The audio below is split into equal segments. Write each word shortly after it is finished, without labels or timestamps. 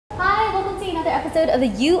episode of the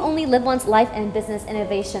You Only Live Once Life and Business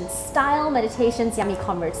Innovation Style Meditations, Yummy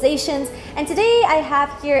Conversations. And today I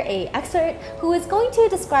have here an expert who is going to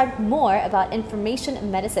describe more about information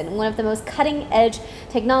medicine, one of the most cutting edge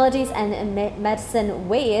technologies and medicine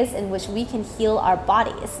ways in which we can heal our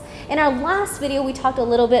bodies. In our last video, we talked a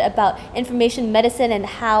little bit about information medicine and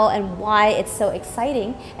how and why it's so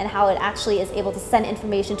exciting and how it actually is able to send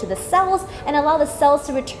information to the cells and allow the cells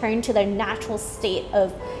to return to their natural state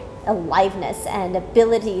of aliveness and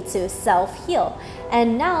ability to self-heal.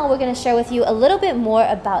 And now we're going to share with you a little bit more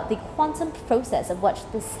about the quantum process of what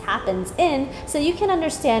this happens in, so you can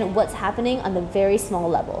understand what's happening on the very small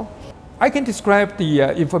level. I can describe the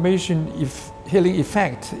information healing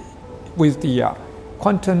effect with the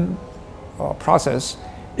quantum process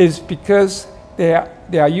is because they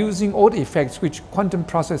are using all the effects which quantum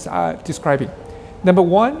process are describing. Number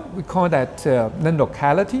one, we call that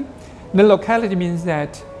non-locality. Non-locality means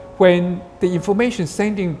that when the information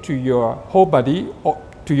sending to your whole body or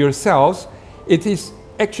to your cells, it is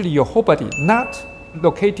actually your whole body, not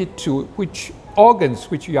located to which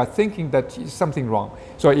organs which you are thinking that is something wrong.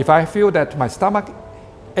 So if I feel that my stomach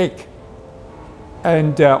ache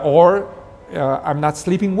and or I'm not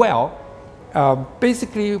sleeping well,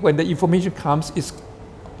 basically when the information comes, it's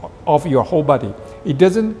of your whole body. It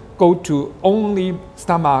doesn't go to only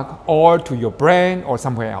stomach or to your brain or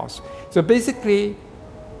somewhere else. So basically,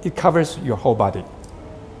 it covers your whole body.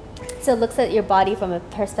 So it looks at your body from a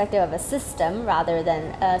perspective of a system rather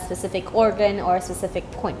than a specific organ or a specific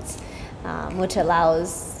point, which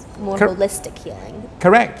allows more holistic healing.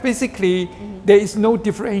 Correct. Basically, there is no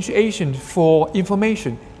differentiation for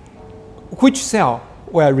information. Which cell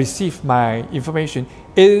will receive my information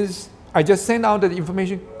is, I just send out the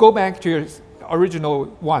information, go back to your original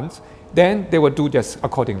ones, then they will do just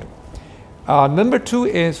accordingly. Number two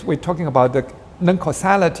is we're talking about the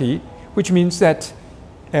non-causality, which means that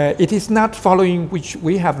it is not following which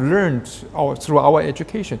we have learned through our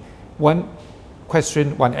education. One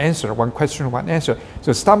question, one answer, one question, one answer.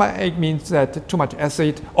 So stomach ache means that too much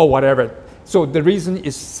acid or whatever. So the reason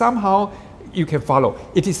is somehow you can follow.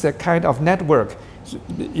 It is a kind of network.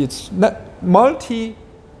 It's not multi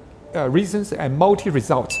reasons and multi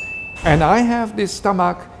results. And I have this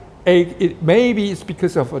stomach ache, maybe it's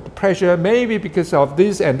because of the pressure, maybe because of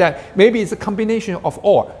this and that, maybe it's a combination of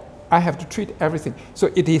all. I have to treat everything.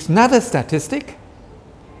 So it is not a statistic,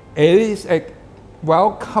 it is a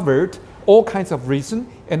well covered, all kinds of reasons,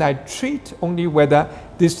 and I treat only whether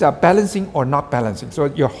these are balancing or not balancing. So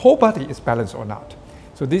your whole body is balanced or not.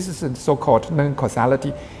 So this is a so-called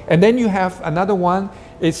non-causality. And then you have another one,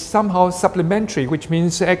 is somehow supplementary, which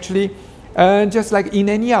means actually just like yin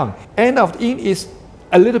and yang. End of yin is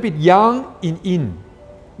a little bit yang in yin.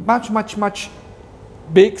 Much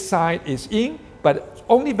big side is yin, but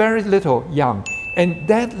only very little yang. And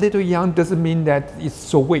that little yang doesn't mean that it's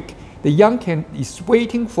so weak. The yang is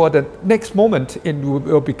waiting for the next moment and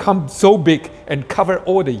will become so big and cover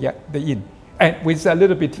all the yin, and with a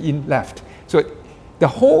little bit yin left. So the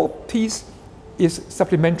whole piece is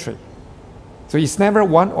supplementary. So it's never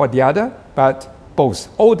one or the other, but both,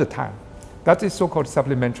 all the time. That is so-called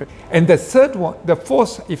supplementary. And the third one, the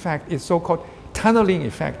fourth effect is so-called tunneling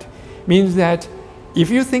effect. Means that if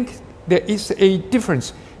you think there is a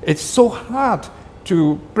difference, it's so hard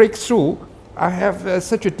to break through. I have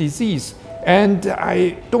such a disease and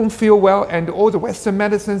I don't feel well, and all the Western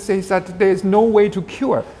medicine says that there is no way to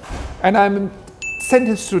cure. And I'm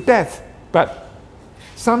sentenced to death. But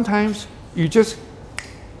sometimes you just,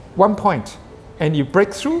 one point, and you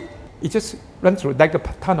break through, it just runs through like a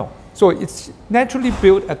tunnel. So it's naturally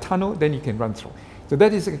built a tunnel, then you can run through. So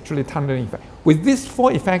that is actually tunneling effect. With these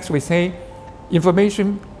four effects, we say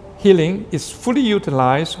information healing is fully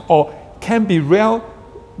utilized or can be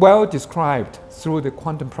well described through the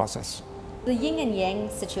quantum process. The yin and yang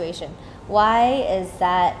situation, why is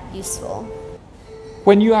that useful?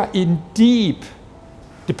 When you are in deep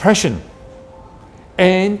depression,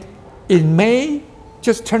 and it may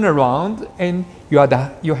just turn around and you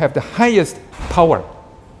have the highest power.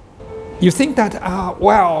 You think that,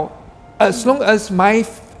 well, as long as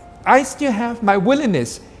I still have my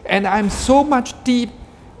willingness and I'm so much deep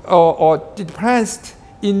or depressed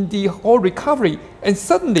in the whole recovery, and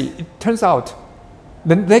suddenly it turns out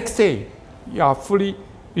the next day you are a fully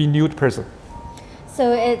renewed person.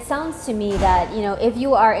 So it sounds to me that, you know, if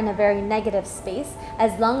you are in a very negative space,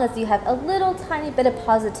 as long as you have a little tiny bit of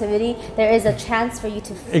positivity, there is a chance for you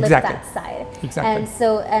to flip that side. Exactly.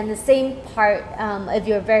 And the same part, if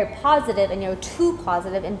you're very positive and you're too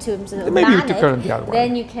positive in terms of maybe manic,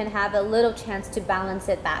 then you can have a little chance to balance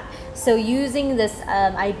it back. So using this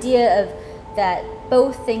idea of that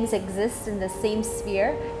both things exist in the same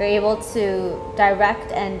sphere, you're able to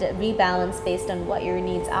direct and rebalance based on what your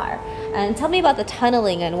needs are. And tell me about the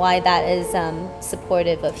tunneling and why that is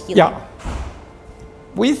supportive of healing. Yeah.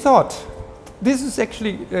 We thought this is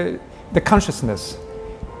actually the consciousness.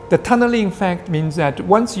 The tunneling effect means that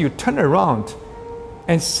once you turn around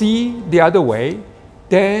and see the other way,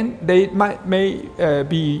 then they may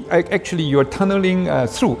be actually you're tunneling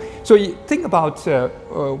through. So you think about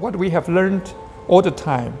what we have learned all the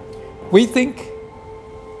time. We think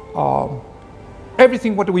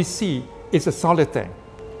everything what we see is a solid thing.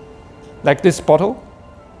 Like this bottle,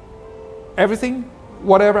 everything,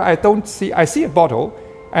 whatever I don't see, I see a bottle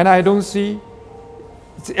and I don't see,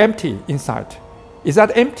 it's empty inside. Is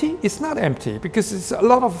that empty? It's not empty because it's a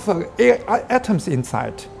lot of atoms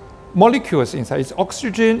inside, molecules inside. It's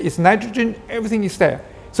oxygen, it's nitrogen, everything is there.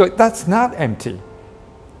 So that's not empty.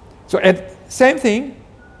 So same thing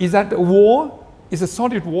is that the wall is a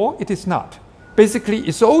solid wall. It is not. Basically,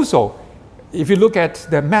 it's also, if you look at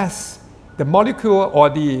the mass, the molecule or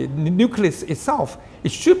the nucleus itself,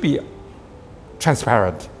 it should be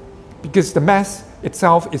transparent because the mass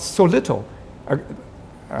itself is so little.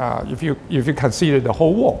 If you consider the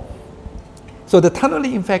whole wall. So the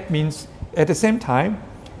tunneling effect means at the same time,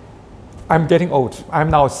 I'm getting old. I'm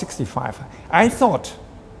now 65. I thought,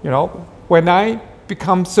 you know, when I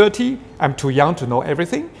become 30, I'm too young to know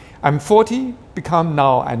everything. I'm 40,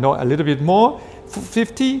 now I know a little bit more.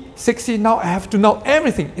 50, 60, now I have to know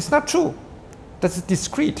everything. It's not true. That's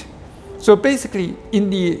discrete. So basically, in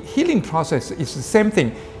the healing process, it's the same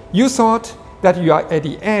thing. You thought that you are at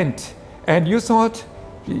the end, and you thought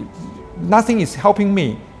nothing is helping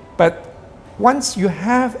me. But once you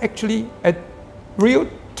have actually a real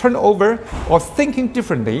turnover or thinking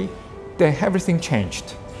differently, then everything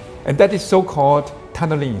changed. And that is so-called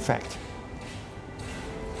tunneling effect.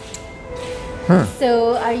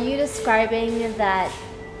 So are you describing that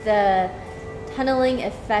the tunneling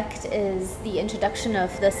effect is the introduction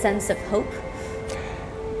of the sense of hope?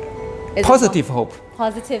 Positive hope.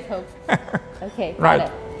 Positive hope. Okay, got right.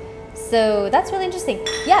 it. So that's really interesting.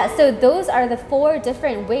 Yeah, so those are the 4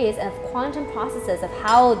 different ways of quantum processes of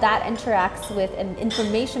how that interacts with an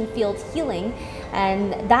information field healing,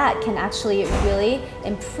 and that can actually really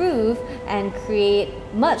improve and create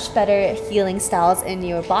much better healing styles in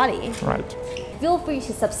your body. Right. Feel free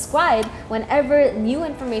to subscribe whenever new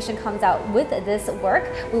information comes out with this work.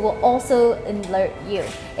 We will also alert you.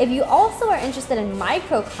 If you also are interested in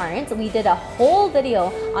microcurrents, we did a whole video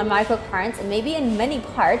on microcurrents, maybe in many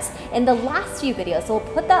parts, in the last few videos. So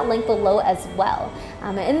we'll put that link below as well.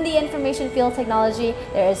 In the information field technology,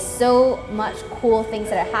 there is so much cool things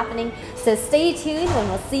that are happening. So stay tuned and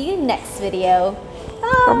we'll see you next video.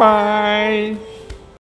 Bye. Bye-bye.